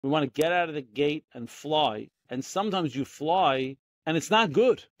We want to get out of the gate and fly. And sometimes you fly and it's not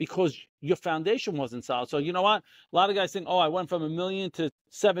good because your foundation wasn't solid. So you know what? A lot of guys think, oh, I went from $1 million to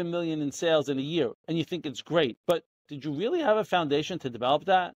 7 million in sales in a year. And you think it's great. But did you really have a foundation to develop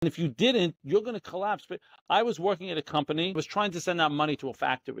that? And if you didn't, you're going to collapse. But I was working at a company, was trying to send out money to a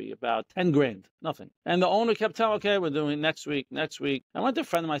factory, about 10 grand, nothing. And the owner kept telling, okay, we're doing it next week, next week. I went to a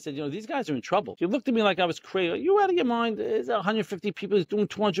friend of mine, I said, you know, these guys are in trouble. He looked at me like I was crazy. Are you out of your mind? There's 150 people, he's doing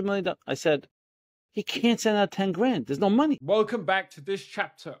 $200 million. I said, he can't send out 10 grand. There's no money. Welcome back to this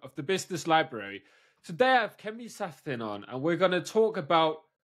chapter of the Business Library. Today I have Kemmy Safdie on, and we're going to talk about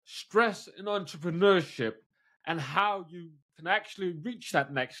stress in entrepreneurship and how you can actually reach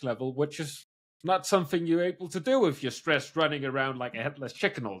that next level, which is not something you're able to do if you're stressed running around like a headless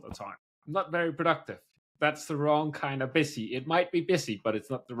chicken all the time. Not very productive. That's the wrong kind of busy. It might be busy, but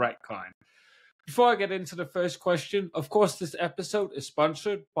it's not the right kind. Before I get into the first question, of course, this episode is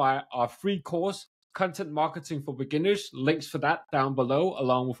sponsored by our free course, Content Marketing for Beginners. Links for that down below,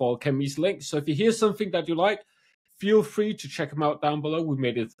 along with all Kemmy's links. So if you hear something that you like, feel free to check them out down below. We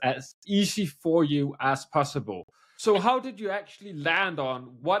made it as easy for you as possible. So how did you actually land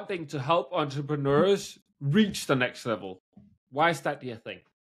on wanting to help entrepreneurs reach the next level? Why is that your thing?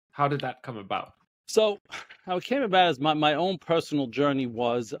 How did that come about? So how it came about is my own personal journey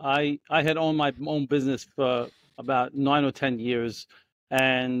was I had owned my own business for about 9 or 10 years.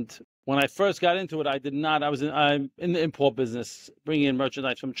 And when I first got into it, I'm in the import business, bringing in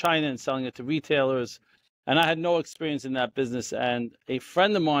merchandise from China and selling it to retailers. And I had no experience in that business. And a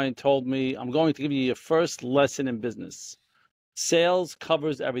friend of mine told me, I'm going to give you your first lesson in business. Sales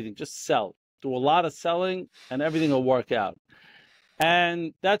covers everything. Just sell. Do a lot of selling and everything will work out.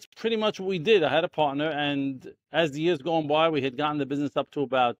 And that's pretty much what we did. I had a partner, and as the years going by, we had gotten the business up to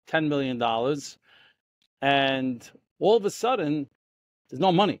about $10 million. And all of a sudden, there's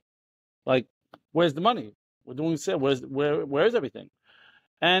no money. Like, where's the money? We're doing sales. Where's everything?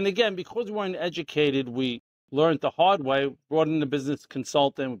 And again, because we weren't educated, we learned the hard way, brought in a business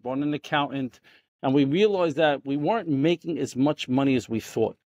consultant, we brought in an accountant, and we realized that we weren't making as much money as we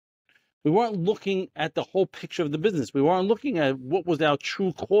thought. We weren't looking at the whole picture of the business. We weren't looking at what was our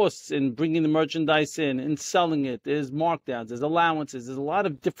true costs in bringing the merchandise in and selling it. There's markdowns, there's allowances, there's a lot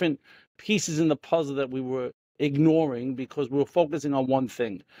of different pieces in the puzzle that we were ignoring because we were focusing on one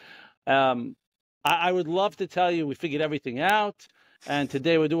thing. I would love to tell you we figured everything out, and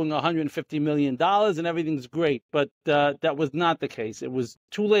today we're doing $150 million and everything's great, but that was not the case. It was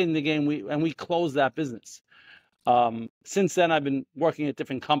too late in the game, we closed that business. Since then, I've been working at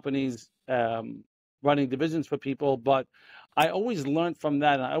different companies, running divisions for people, but I always learned from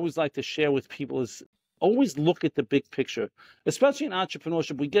that, and I always like to share with people is always look at the big picture. Especially in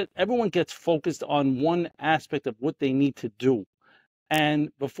entrepreneurship, everyone gets focused on one aspect of what they need to do.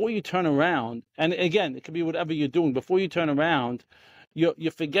 And before you turn around, and again, it could be whatever you're doing, before you turn around,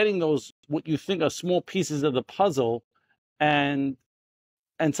 you're forgetting those, what you think are small pieces of the puzzle, and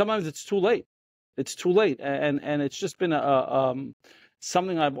sometimes it's too late. It's too late. And it's just been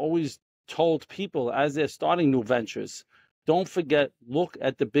something I've always told people as they're starting new ventures. Don't forget, look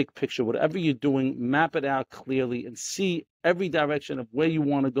at the big picture. Whatever you're doing, map it out clearly and see every direction of where you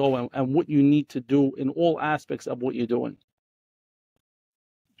want to go and what you need to do in all aspects of what you're doing.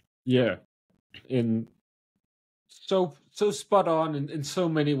 Yeah. So spot on in so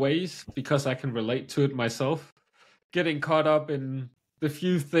many ways, because I can relate to it myself. Getting caught up in the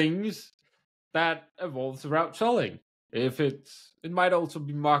few things that evolves around selling. It might also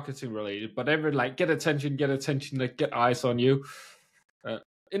be marketing related, but get attention, like get eyes on you.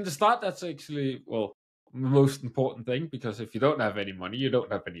 In the start, that's actually, well, the most important thing, because if you don't have any money, you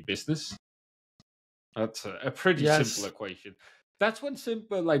don't have any business. That's a pretty simple equation. That's when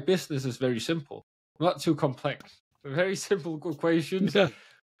business is very simple, not too complex. Very simple equations. Yeah.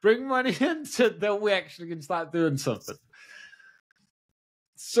 Bring money in so that we actually can start doing something.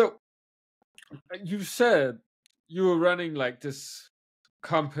 So, you said you were running this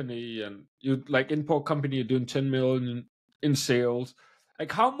company, and you import company, you're doing 10 million in sales.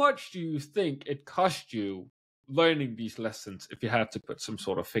 How much do you think it cost you learning these lessons, if you had to put some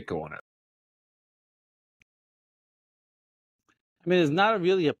sort of figure on it? I mean, there's not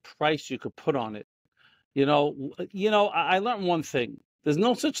really a price you could put on it. I learned one thing. There's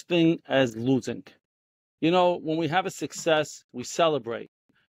no such thing as losing. When we have a success, we celebrate.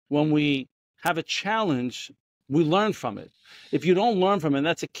 When we have a challenge, we learn from it. If you don't learn from it, and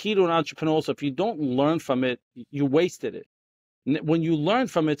that's a key to an entrepreneur. So if you don't learn from it, you wasted it. When you learn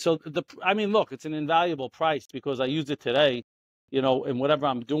from it, look, it's an invaluable price because I use it today, in whatever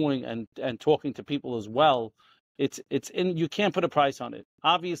I'm doing and talking to people as well. It's in, you can't put a price on it,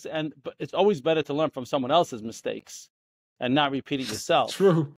 obviously, but it's always better to learn from someone else's mistakes and not repeat it yourself.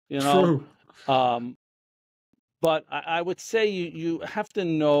 True. True. But I would say you have to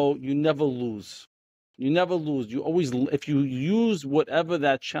know you never lose. You never lose. You always, if you use whatever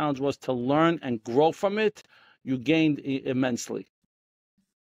that challenge was to learn and grow from it, you gained immensely.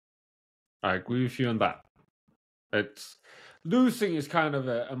 I agree with you on that. It's losing is kind of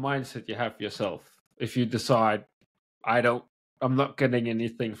a mindset you have yourself. If you decide, I'm not getting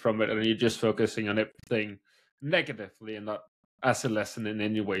anything from it, and you're just focusing on everything negatively and not as a lesson in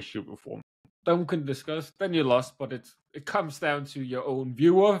any way, shape, or form, then we can discuss. Then you lost, but it comes down to your own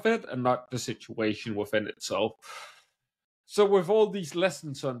view of it and not the situation within itself. So, with all these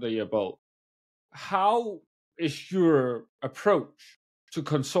lessons under your belt, how is your approach to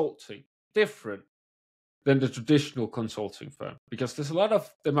consulting different than the traditional consulting firm? Because there's a lot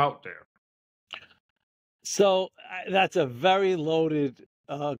of them out there. So that's a very loaded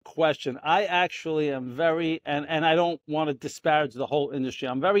question. I actually am very, and I don't want to disparage the whole industry.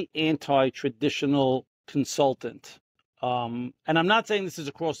 I'm very anti-traditional consultant. And I'm not saying this is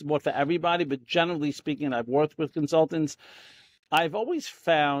across the board for everybody, but generally speaking, I've worked with consultants. I've always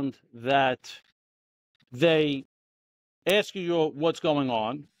found that they ask you what's going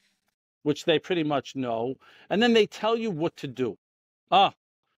on, which they pretty much know, and then they tell you what to do.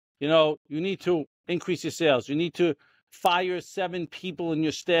 You need to increase your sales. You need to fire 7 people in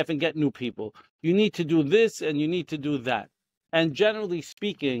your staff and get new people. You need to do this and you need to do that. And generally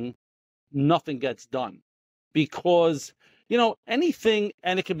speaking, nothing gets done because, anything,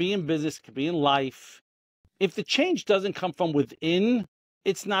 and it could be in business, it could be in life. If the change doesn't come from within,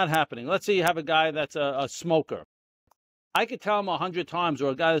 it's not happening. Let's say you have a guy that's a smoker. I could tell him 100 times,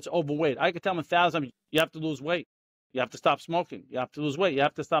 or a guy that's overweight, I could tell him 1,000 times, you have to lose weight. You have to stop smoking. You have to lose weight. You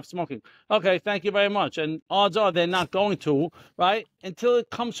have to stop smoking. Okay, thank you very much. And odds are they're not going to, right? Until it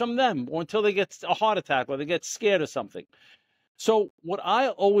comes from them, or until they get a heart attack, or they get scared or something. So what I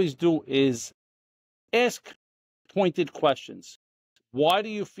always do is ask pointed questions. Why do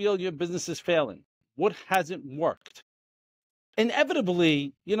you feel your business is failing? What hasn't worked?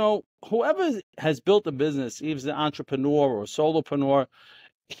 Inevitably, whoever has built a business, either an entrepreneur or a solopreneur,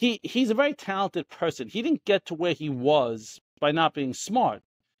 he's a very talented person. He didn't get to where he was by not being smart.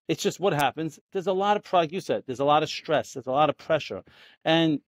 It's just what happens. There's a lot of, like you said, there's a lot of stress. There's a lot of pressure.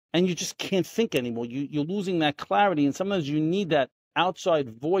 And you just can't think anymore. You're losing that clarity. And sometimes you need that outside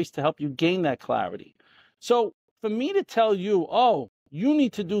voice to help you gain that clarity. So for me to tell you, you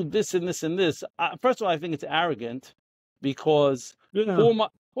need to do this and this and this, first of all, I think it's arrogant because who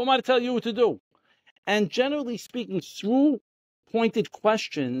am I to tell you what to do? And generally speaking, through pointed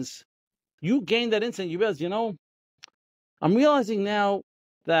questions, you gain that insight. You realize, I'm realizing now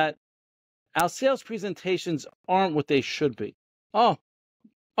that our sales presentations aren't what they should be. Oh,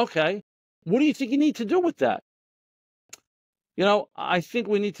 okay. What do you think you need to do with that? I think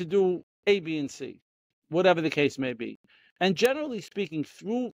we need to do A, B, and C, whatever the case may be. And generally speaking,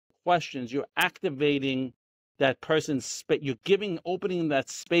 through questions, you're activating that person's space. You're opening that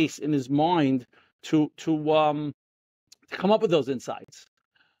space in his mind to come up with those insights.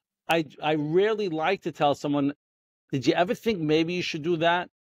 I rarely like to tell someone, did you ever think maybe you should do that?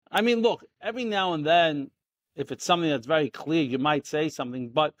 I mean, look, every now and then, if it's something that's very clear, you might say something,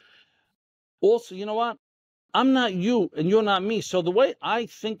 but also, you know what? I'm not you and you're not me. So the way I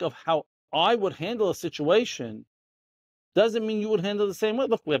think of how I would handle a situation doesn't mean you would handle the same way.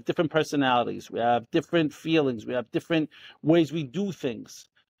 Look, we have different personalities. We have different feelings. We have different ways we do things.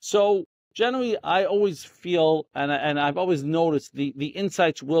 So generally, I always feel, and I've always noticed, the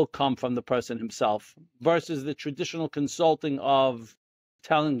insights will come from the person himself versus the traditional consulting of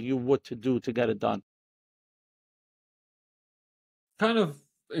telling you what to do to get it done. Kind of,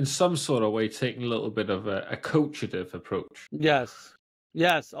 in some sort of way, taking a little bit of a coachative approach. Yes,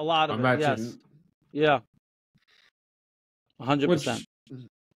 a lot of it. Yes, yeah, 100%.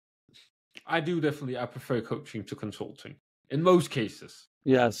 I do definitely. I prefer coaching to consulting in most cases.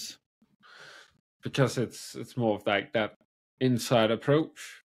 Yes. Because it's more of like that inside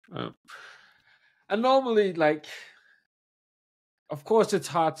approach. And normally, of course, it's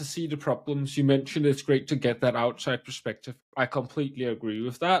hard to see the problems. You mentioned it's great to get that outside perspective. I completely agree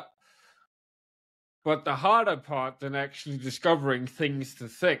with that. But the harder part than actually discovering things to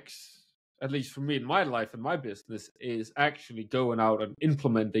fix, at least for me in my life and my business, is actually going out and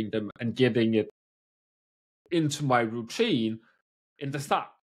implementing them and getting it into my routine in the start.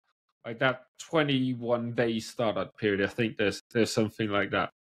 Like that 21-day startup period. I think there's something like that.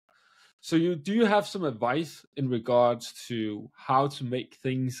 So do you have some advice in regards to how to make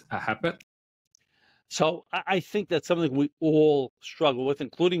things a habit? So I think that's something we all struggle with,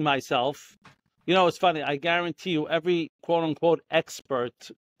 including myself. You know, it's funny. I guarantee you, every quote unquote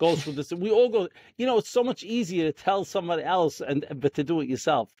expert goes through this. We all go. You know, it's so much easier to tell somebody else but to do it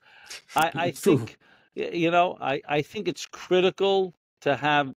yourself. I It's true. think, I think it's critical to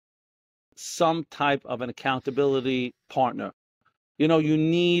have some type of an accountability partner. You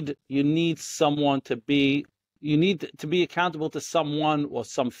need someone to be you need to be accountable to someone or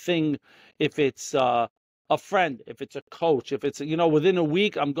something. If it's a friend, if it's a coach, if it's within a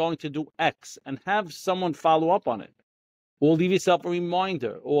week I'm going to do X, and have someone follow up on it, or leave yourself a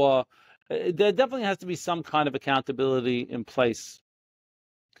reminder, or there definitely has to be some kind of accountability in place.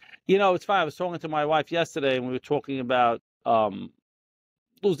 It's funny. I was talking to my wife yesterday, and we were talking about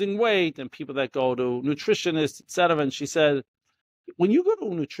losing weight and people that go to nutritionists, etc. And she said, when you go to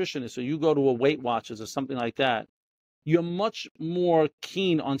a nutritionist or you go to a Weight Watchers or something like that, you're much more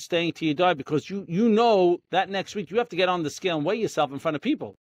keen on staying to your diet, because you know that next week you have to get on the scale and weigh yourself in front of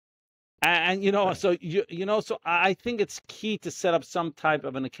people. And Right. so I think it's key to set up some type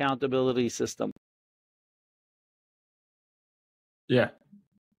of an accountability system. Yeah,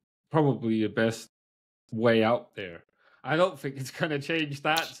 probably the best way out there. I don't think it's going to change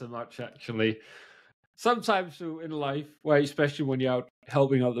that so much, actually. Sometimes in life, well, especially when you're out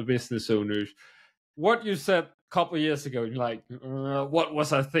helping other business owners, what you said a couple of years ago, you're like, what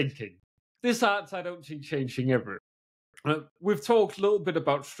was I thinking? This answer I don't see changing ever. We've talked a little bit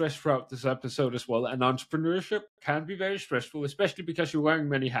about stress throughout this episode as well, and entrepreneurship can be very stressful, especially because you're wearing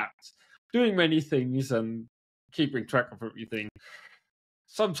many hats, doing many things, and keeping track of everything.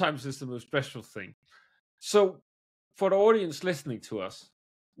 Sometimes it's the most stressful thing. So, for the audience listening to us,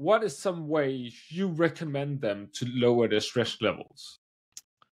 what is some ways you recommend them to lower their stress levels?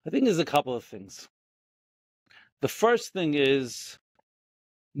 I think there's a couple of things. The first thing is,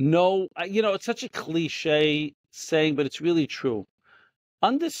 no, it's such a cliche saying, but it's really true.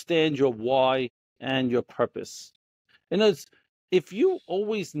 Understand your why and your purpose. And if you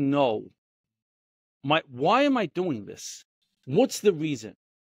always know, why am I doing this? What's the reason?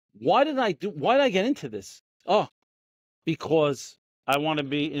 Why did I get into this? Oh, because I want to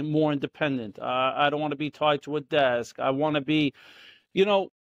be more independent. I don't want to be tied to a desk. I want to be, you know,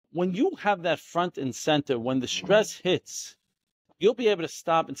 when you have that front and center, when the stress hits, you'll be able to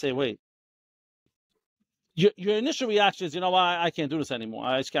stop and say, wait, your initial reaction is, I can't do this anymore.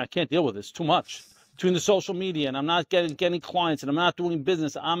 I can't deal with this. Too much. Between the social media, and I'm not getting clients, and I'm not doing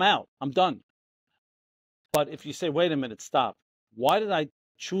business, I'm out. I'm done. But if you say, wait a minute, stop. Why did I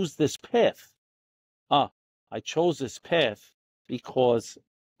choose this path? I chose this path because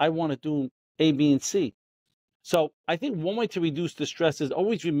I want to do A, B, and C. So I think one way to reduce the stress is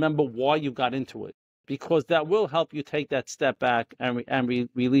always remember why you got into it, because that will help you take that step back and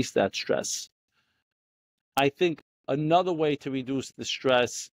release that stress. I think another way to reduce the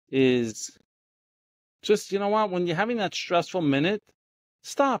stress is just, when you're having that stressful minute,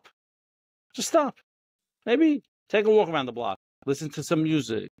 stop. Just stop. Maybe take a walk around the block, listen to some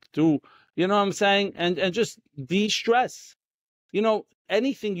music, you know what I'm saying? And just de-stress.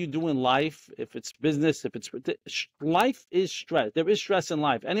 Anything you do in life, if it's business, if it's life is stress. There is stress in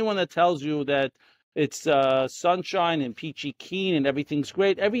life. Anyone that tells you that it's sunshine and peachy keen and everything's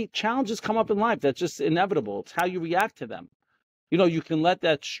great, every challenges come up in life. That's just inevitable. It's how you react to them. You can let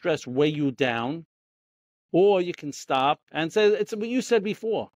that stress weigh you down, or you can stop and say, it's what you said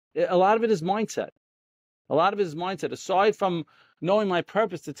before. A lot of it is mindset. A lot of it is mindset. Aside from knowing my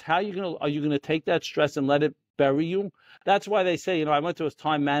purpose, it's how are you gonna take that stress and let it bury you? That's why they say, I went to a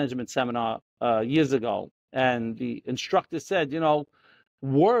time management seminar years ago, and the instructor said,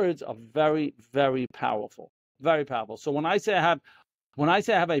 words are very, very powerful, very powerful. So when I say I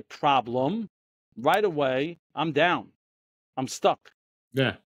have a problem, right away I'm down, I'm stuck.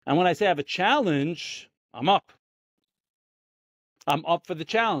 Yeah. And when I say I have a challenge, I'm up. I'm up for the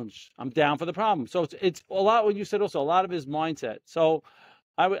challenge. I'm down for the problem. So it's a lot. What you said also, a lot of his mindset. So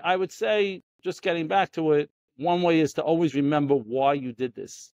I would say, just getting back to it, one way is to always remember why you did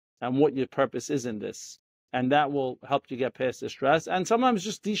this and what your purpose is in this, and that will help you get past the stress. And sometimes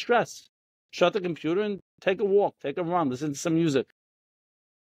just de-stress. Shut the computer and take a walk, take a run, listen to some music.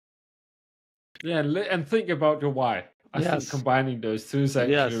 Yeah, and think about your why. I think Yes. combining those two is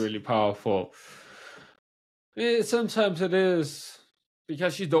actually Yes. really powerful. Sometimes it is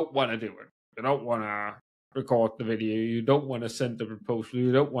because you don't want to do it. You don't want to record the video. You don't want to send the proposal.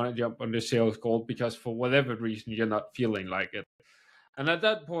 You don't want to jump on the sales call because for whatever reason you're not feeling like it. And at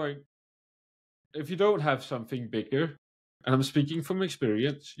that point, if you don't have something bigger, and I'm speaking from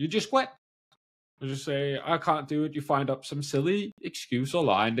experience, you just quit. You just say, I can't do it. You find up some silly excuse or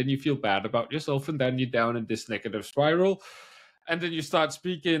lie, and then you feel bad about yourself, and then you're down in this negative spiral. And then you start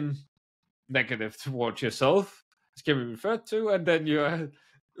speaking negative towards yourself, as Kemmy referred to, and then you're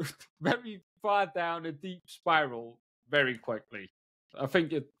very far down a deep spiral very quickly. I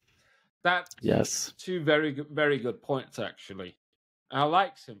think that's Yes. two very good points, actually. I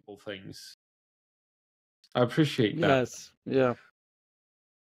like simple things. I appreciate that. Yes. Yeah.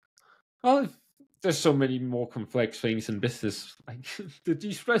 Well, there's so many more complex things in business. Like the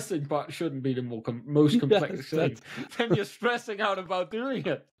de-stressing part shouldn't be the most complex thing. Then you're stressing out about doing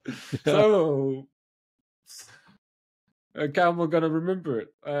it. Yeah. So, how am I gonna remember it?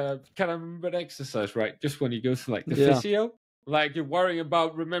 Can I remember the exercise right? Just when you go to like the physio, like you're worrying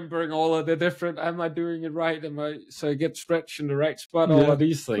about remembering all of the different. Am I doing it right? So I get stretched in the right spot? All of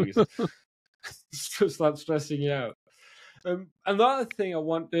these things. Just start stressing you out. Another thing I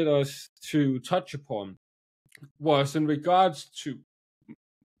wanted us to touch upon was in regards to,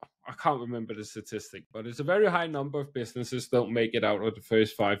 I can't remember the statistic, but it's a very high number of businesses don't make it out of the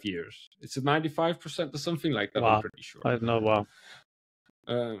first 5 years. It's a 95% or something like that. Wow. I'm pretty sure. I know. Wow.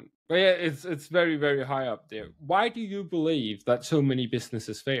 But yeah, it's very, very high up there. Why do you believe that so many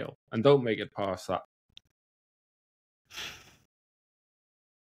businesses fail and don't make it past that?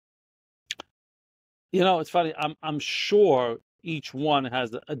 You know, it's funny. I'm sure each one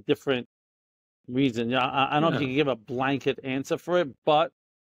has a different reason. Yeah, I don't know if you can give a blanket answer for it, but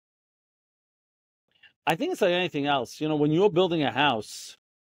I think it's like anything else. You know, when you're building a house,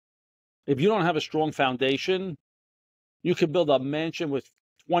 if you don't have a strong foundation, you could build a mansion with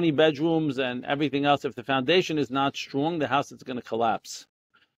 20 bedrooms and everything else. If the foundation is not strong, the house is going to collapse.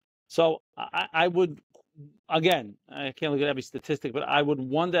 So I would, again, I can't look at every statistic, but I would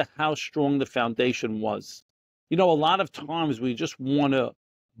wonder how strong the foundation was. You know, a lot of times we just want to,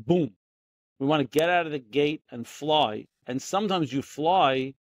 boom, we want to get out of the gate and fly. And sometimes you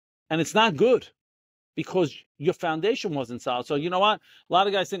fly and it's not good because your foundation wasn't solid. So you know what? A lot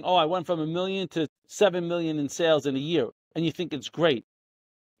of guys think, oh, I went from 1 million to 7 million in sales in a year. And you think it's great.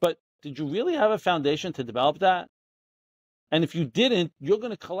 But did you really have a foundation to develop that? And if you didn't, you're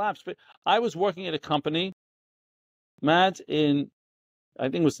going to collapse. But I was working at a company, Matt, in, I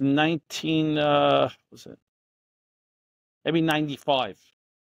think it was maybe 95.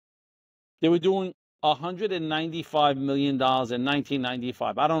 They were doing $195 million in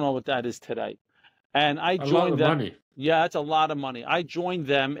 1995. I don't know what that is today. And I joined them. Money. Yeah, that's a lot of money. I joined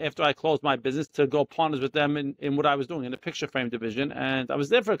them after I closed my business to go partners with them in what I was doing in the picture frame division. And I was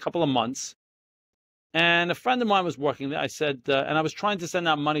there for a couple of months. And a friend of mine was working there. I said, and I was trying to send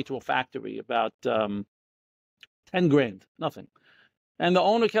out money to a factory, about 10 grand, nothing. And the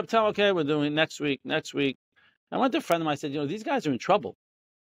owner kept telling, okay, we're doing it next week. I went to a friend of mine. I said, you know, these guys are in trouble.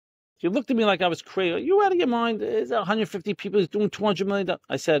 He looked at me like I was crazy. Are you out of your mind? There's 150 people. He's doing $200 million.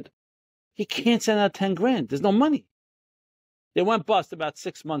 I said, he can't send out 10 grand. There's no money. They went bust about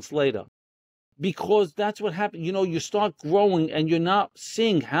 6 months later. Because that's what happened. You know, you start growing and you're not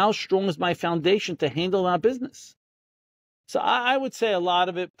seeing how strong is my foundation to handle our business. So I would say a lot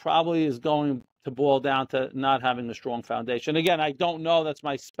of it probably is going to boil down to not having a strong foundation. Again, I don't know. That's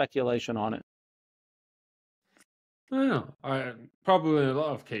my speculation on it. Yeah, probably in a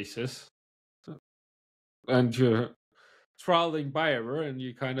lot of cases. And you're trialing by error and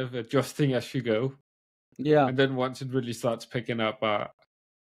you're kind of adjusting as you go. Yeah. And then once it really starts picking up,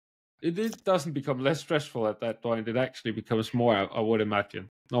 it doesn't become less stressful at that point. It actually becomes more, I would imagine.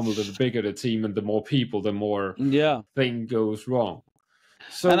 Normally, the bigger the team and the more people, the more thing goes wrong.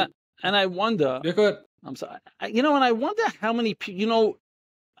 So, and I wonder. You're good. I'm sorry. And I wonder how many people.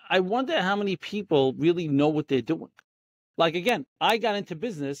 I wonder how many people really know what they're doing. Like again, I got into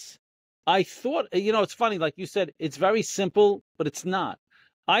business. I thought, it's funny. Like you said, it's very simple, but it's not.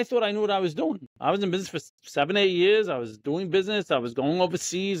 I thought I knew what I was doing. I was in business for 7, 8 years. I was doing business. I was going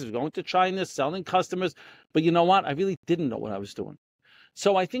overseas. I was going to China, selling customers. But you know what? I really didn't know what I was doing.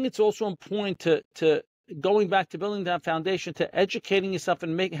 So I think it's also important to going back to building that foundation, to educating yourself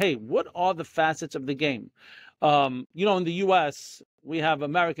and hey, what are the facets of the game? In the U.S., we have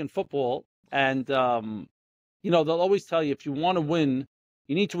American football. And, they'll always tell you if you want to win,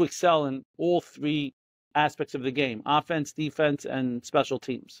 you need to excel in all 3 aspects of the game: offense, defense, and special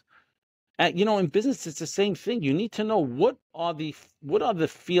teams. And in business, it's the same thing. You need to know what are the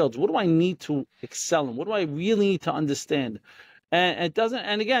fields. What do I need to excel in? What do I really need to understand? And it doesn't.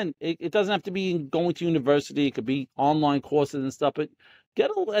 And again, it doesn't have to be going to university. It could be online courses and stuff. But get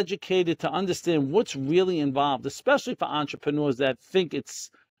a little educated to understand what's really involved, especially for entrepreneurs that think it's,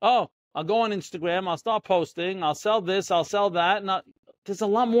 oh, I'll go on Instagram, I'll start posting, I'll sell this, I'll sell that. There's a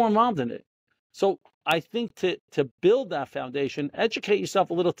lot more involved in it. So I think to build that foundation, educate yourself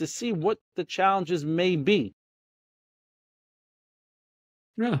a little to see what the challenges may be.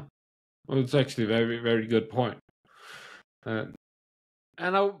 Yeah. Well, it's actually a very, very good point. Uh,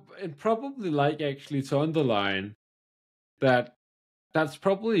 and I'd probably like actually to underline that that's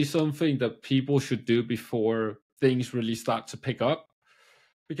probably something that people should do before things really start to pick up.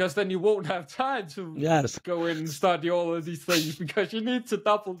 Because then you won't have time to Yes. go in and study all of these things because you need to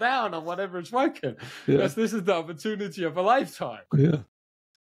double down on whatever is working. Yeah. Because this is the opportunity of a lifetime. Yeah.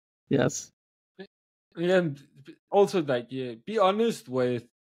 Yes. And also, like, yeah, be honest with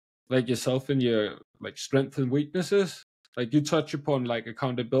like yourself and your like strengths and weaknesses. Like you touch upon like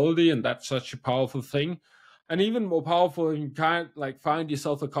accountability, and that's such a powerful thing. And even more powerful, you can like find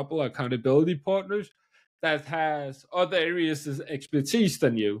yourself a couple of accountability partners that has other areas of expertise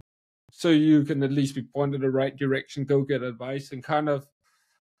than you, so you can at least be pointed in the right direction, go get advice, and kind of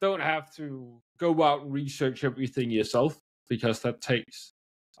don't have to go out and research everything yourself, because that takes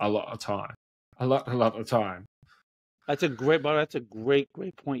a lot of time, a lot of time. That's a great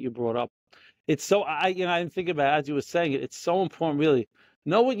point you brought up. It's so I didn't think about it as you were saying it. It's so important, really.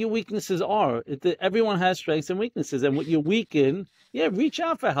 Know what your weaknesses are. Everyone has strengths and weaknesses, and what you're weak in, yeah, reach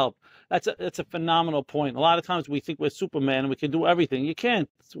out for help. That's a phenomenal point. A lot of times we think we're Superman and we can do everything. You can't.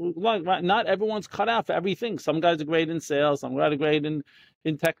 Not everyone's cut out for everything. Some guys are great in sales. Some guys are great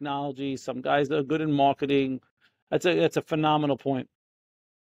in technology. Some guys are good in marketing. That's a phenomenal point.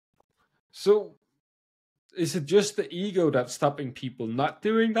 So, is it just the ego that's stopping people not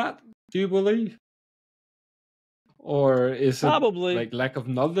doing that? Do you believe, or is Probably it like lack of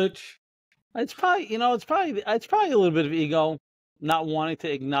knowledge? It's probably it's probably a little bit of ego, not wanting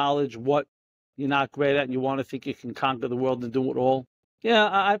to acknowledge what you're not great at, and you want to think you can conquer the world and do it all. Yeah,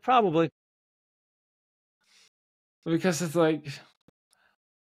 I probably. Because it's like,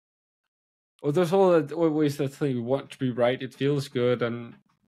 well, there's always that thing, we want to be right. It feels good, and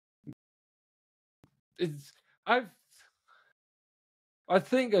it's I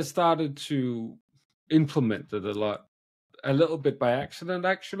think I started to implement it a little bit by accident,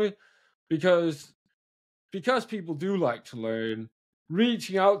 actually, because people do like to learn.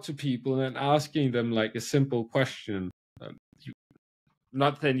 Reaching out to people and asking them like a simple question,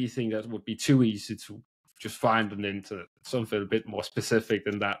 not anything that would be too easy to just find an into something a bit more specific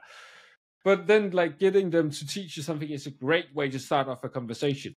than that. But then, like, getting them to teach you something is a great way to start off a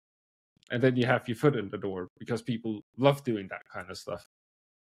conversation, and then you have your foot in the door, because people love doing that kind of stuff.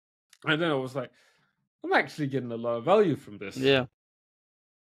 And then I was like, I'm actually getting a lot of value from this. Yeah.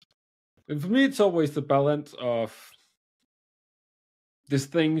 And for me, it's always the balance of this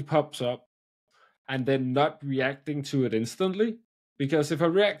thing pops up and then not reacting to it instantly. Because if I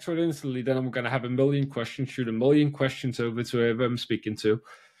react to it instantly, then I'm going to have a million questions, shoot a million questions over to whoever I'm speaking to.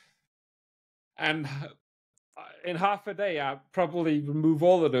 And in half a day, I probably remove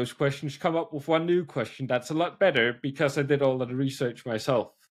all of those questions, come up with one new question that's a lot better, because I did all of the research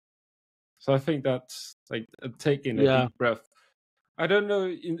myself. So I think that's like taking a deep breath. I don't know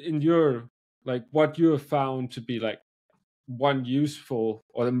in your, like, what you have found to be like one useful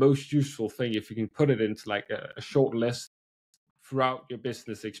or the most useful thing, if you can put it into like a short list throughout your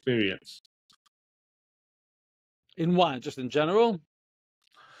business experience. In what? Just in general?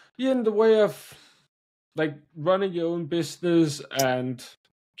 Yeah, in the way of like running your own business and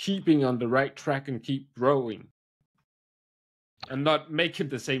keeping on the right track and keep growing, and not making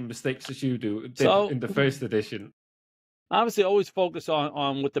the same mistakes as you did in the first edition. Obviously, always focus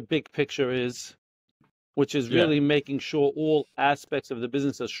on what the big picture is, which is really making sure all aspects of the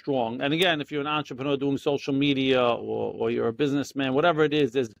business are strong. And again, if you're an entrepreneur doing social media, or you're a businessman, whatever it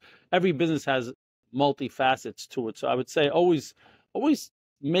is, every business has multifacets to it. So I would say always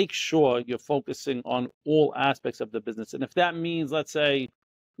make sure you're focusing on all aspects of the business. And if that means, let's say,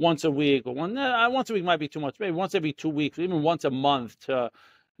 once a week, or once a week might be too much, maybe once every 2 weeks, or even once a month. Now,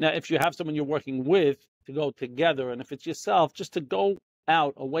 if you have someone you're working with, to go together, and if it's yourself, just to go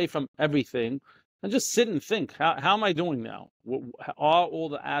out away from everything and just sit and think, how am I doing now? Are all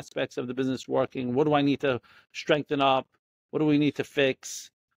the aspects of the business working? What do I need to strengthen up? What do we need to fix?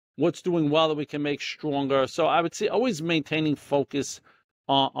 What's doing well that we can make stronger? So I would say always maintaining focus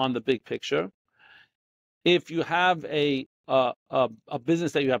on the big picture. If you have a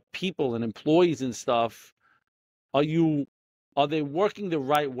business that you have people and employees and stuff, are they working the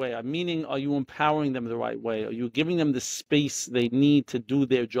right way? Meaning, are you empowering them the right way? Are you giving them the space they need to do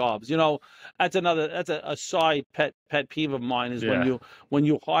their jobs? That's a side pet peeve of mine, is when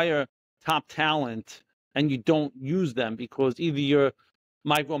you hire top talent and you don't use them, because either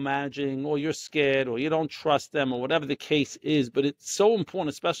micromanaging, or you're scared, or you don't trust them, or whatever the case is. But it's so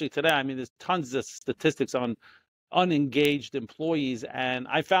important, especially today. I mean, there's tons of statistics on unengaged employees, and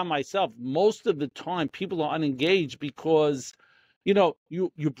I found myself most of the time people are unengaged because, you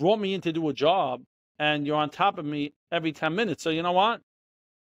brought me in to do a job, and you're on top of me every 10 minutes. So you know what?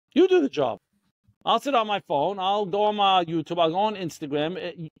 You do the job. I'll sit on my phone. I'll go on my YouTube. I'll go on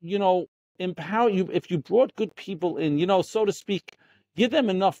Instagram. Empower you. If you brought good people in, so to speak, give them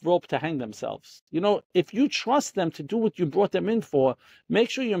enough rope to hang themselves. If you trust them to do what you brought them in for, make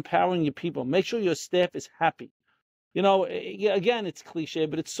sure you're empowering your people. Make sure your staff is happy. Again, it's cliche,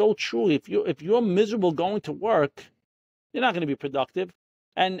 but it's so true. If you're miserable going to work, you're not going to be productive.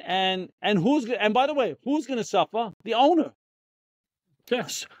 And by the way, who's going to suffer? The owner.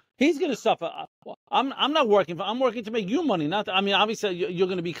 Yes. He's going to suffer. I'm not working I'm working to make you money. Obviously you're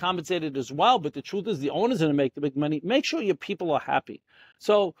going to be compensated as well, but the truth is the owner's going to make the big money. Make sure your people are happy.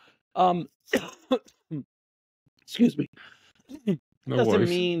 So, excuse me. No Doesn't worries.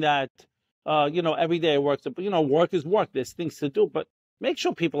 mean that, every day works. Work is work. There's things to do, but make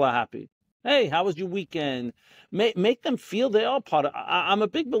sure people are happy. Hey, how was your weekend? Make them feel they are part of. I'm a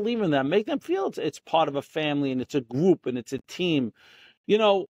big believer in that. Make them feel it's part of a family, and it's a group, and it's a team.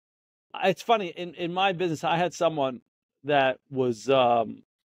 It's funny, in my business, I had someone that was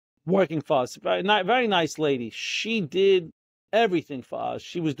working for us. Very nice lady. She did everything for us.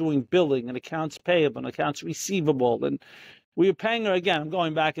 She was doing billing and accounts payable and accounts receivable. And we were paying her, again, I'm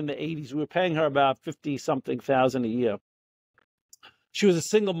going back in the 80s, we were paying her about 50-something thousand a year. She was a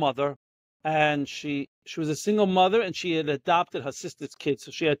single mother, and she was a single mother, and she had adopted her sister's kids.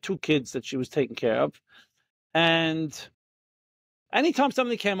 So she had 2 kids that she was taking care of. And anytime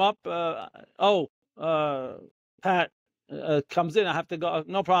something came up, Pat comes in, I have to go.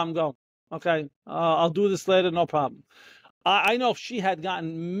 No problem, go. Okay, I'll do this later, no problem. I know she had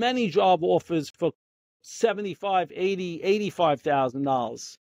gotten many job offers for $75,000, $80,000,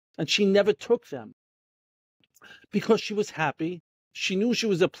 $85,000, and she never took them because she was happy. She knew she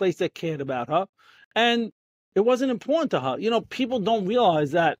was a place that cared about her, and it wasn't important to her. People don't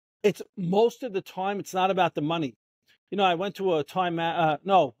realize that it's most of the time it's not about the money. I went to a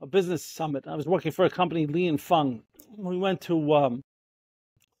business summit. I was working for a company, Li and Fung. We went to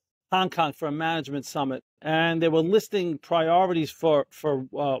Hong Kong for a management summit, and they were listing priorities for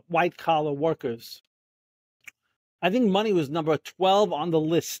white collar workers. I think money was number 12 on the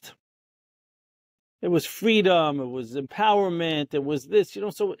list. It was freedom, it was empowerment, it was this,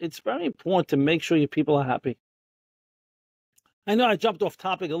 so it's very important to make sure your people are happy. I know I jumped off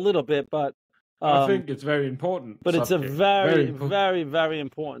topic a little bit, but I think it's very important. But subject. It's a very, very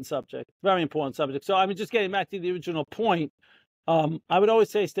important subject. Very important subject. So, just getting back to the original point, I would always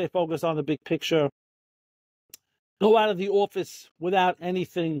say stay focused on the big picture. Go out of the office without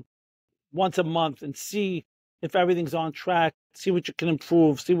anything once a month and see if everything's on track, see what you can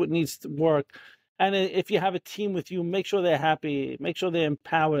improve, see what needs to work. And if you have a team with you, make sure they're happy, make sure they're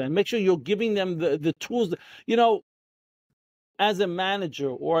empowered, and make sure you're giving them the tools. As a manager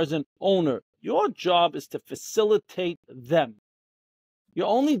or as an owner, your job is to facilitate them. You're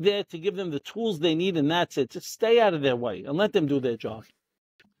only there to give them the tools they need, and that's it. Just stay out of their way and let them do their job.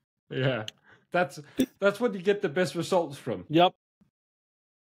 Yeah, that's what you get the best results from. Yep.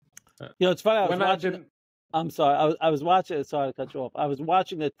 It's funny. I'm sorry. I was watching. Sorry to cut you off. I was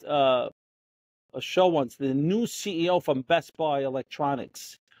watching a show once. The new CEO from Best Buy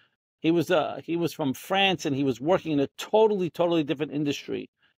Electronics. He was from France, and he was working in a totally different industry.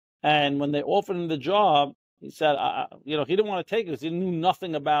 And when they offered him the job, he said, he didn't want to take it because he knew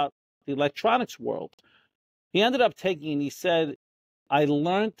nothing about the electronics world. He ended up taking it, and he said, I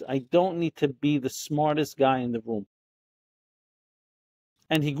learned I don't need to be the smartest guy in the room.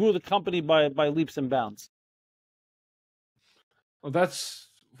 And he grew the company by leaps and bounds. Well, that's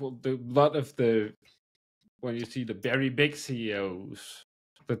a lot of when you see the very big CEOs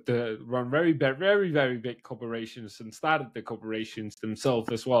that run very, very big corporations and started the corporations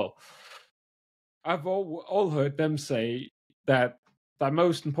themselves as well. I've all heard them say that the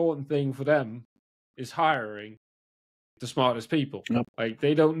most important thing for them is hiring the smartest people. Yep. Like,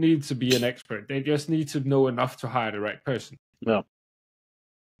 they don't need to be an expert. They just need to know enough to hire the right person. Yeah.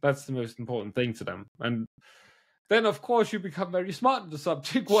 That's the most important thing to them. And then, of course, you become very smart in the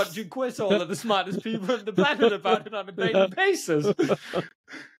subject once you quiz all of the smartest people on the planet about it on a daily basis.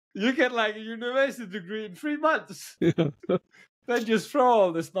 You get like a university degree in 3 months. Then just throw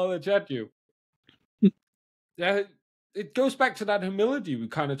all this knowledge at you. Yeah, it goes back to that humility we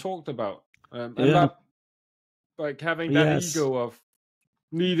kind of talked about. And that, like, having that ego of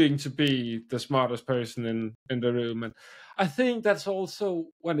needing to be the smartest person in the room. And I think that's also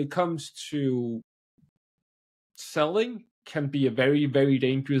when it comes to selling can be a very, very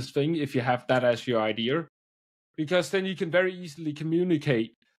dangerous thing if you have that as your idea, because then you can very easily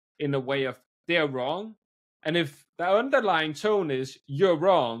communicate in a way of they're wrong. And if the underlying tone is you're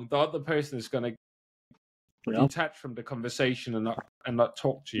wrong, the other person is going to Yeah. detach from the conversation and not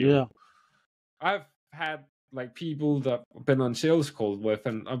talk to you. Yeah. I've had like people that I've been on sales calls with,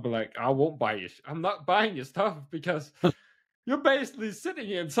 and I'll be like, I won't buy you. I'm not buying your stuff because you're basically sitting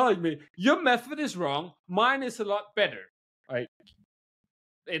here and telling me your method is wrong. Mine is a lot better. Like,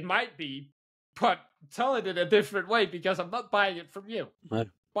 it might be, but tell it in a different way because I'm not buying it from you. Right.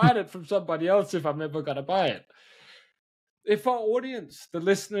 Buying it from somebody else if I'm ever going to buy it. If our audience, the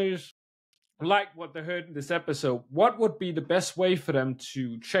listeners, like what they heard in this episode, what would be the best way for them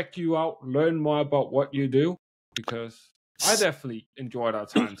to check you out, learn more about what you do? Because I definitely enjoyed our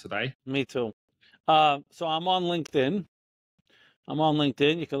time today. Me too. So I'm on LinkedIn.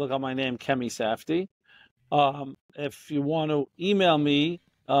 You can look up my name, Kemmy Safdie. If you want to email me,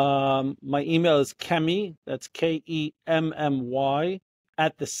 my email is Kemmy, that's Kemmy,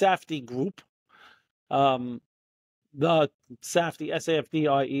 at the Safdie Group. The Safdie, Safdie,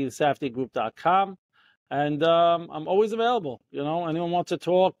 safdiegroup.com. And I'm always available. You know, anyone wants to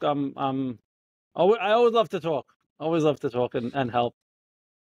talk, I always love to talk. Always love to talk and help.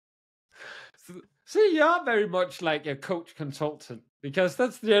 See, you are very much like a coach consultant, because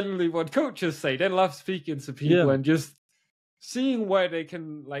that's generally what coaches say. They love speaking to people and just seeing where they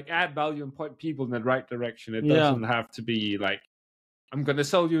can like add value and point people in the right direction. It doesn't have to be like, I'm going to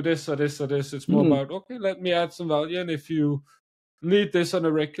sell you this or this or this. It's more about, okay, let me add some value. And if you need this on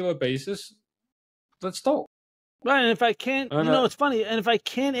a regular basis, let's talk. Right. And if I can't, you know, it's funny. And if I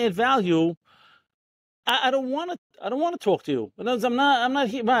can't add value, I don't want to talk to you. I'm not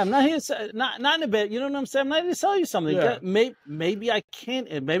here. I'm not here. Not in a bit. You know what I'm saying? I'm not here to sell you something. Yeah. Maybe I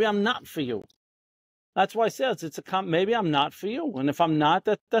can't. Maybe I'm not for you. That's why I say maybe I'm not for you. And if I'm not,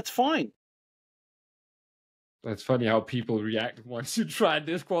 that's fine. That's funny how people react once you try and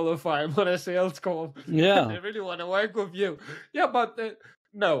disqualify them on a sales call. Yeah. They really want to work with you. Yeah, but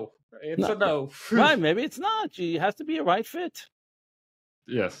no. It's a no. Right, maybe it's not. You have to be a right fit.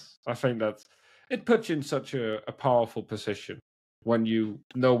 Yes, I think it puts you in such a powerful position when you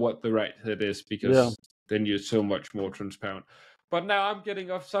know what the right fit is, because then you're so much more transparent. But now I'm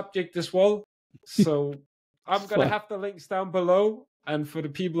getting off subject as well. So I'm going to have the links down below. And for the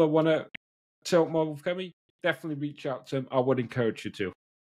people that want to talk more with Kemmy, definitely reach out to him. I would encourage you to.